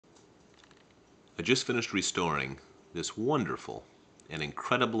I just finished restoring this wonderful and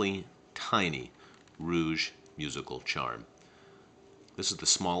incredibly tiny Reuge musical charm. This is the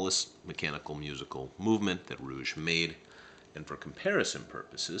smallest mechanical musical movement that Reuge made, and for comparison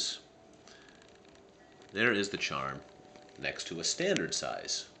purposes, there is the charm next to a standard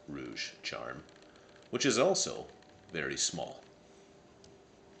size Reuge charm, which is also very small.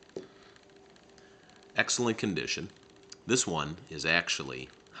 Excellent condition. This one is actually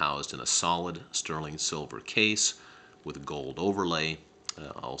housed in a solid sterling silver case with gold overlay,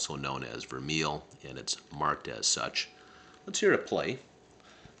 also known as vermeil, and it's marked as such. Let's hear it play.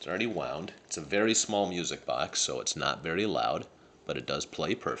 It's already wound. It's a very small music box, so it's not very loud, but it does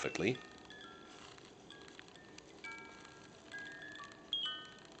play perfectly.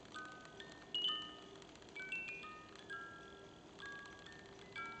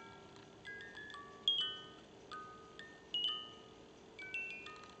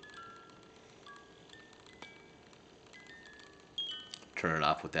 Turn it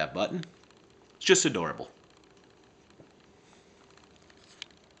off with that button. It's just adorable.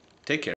 Take care.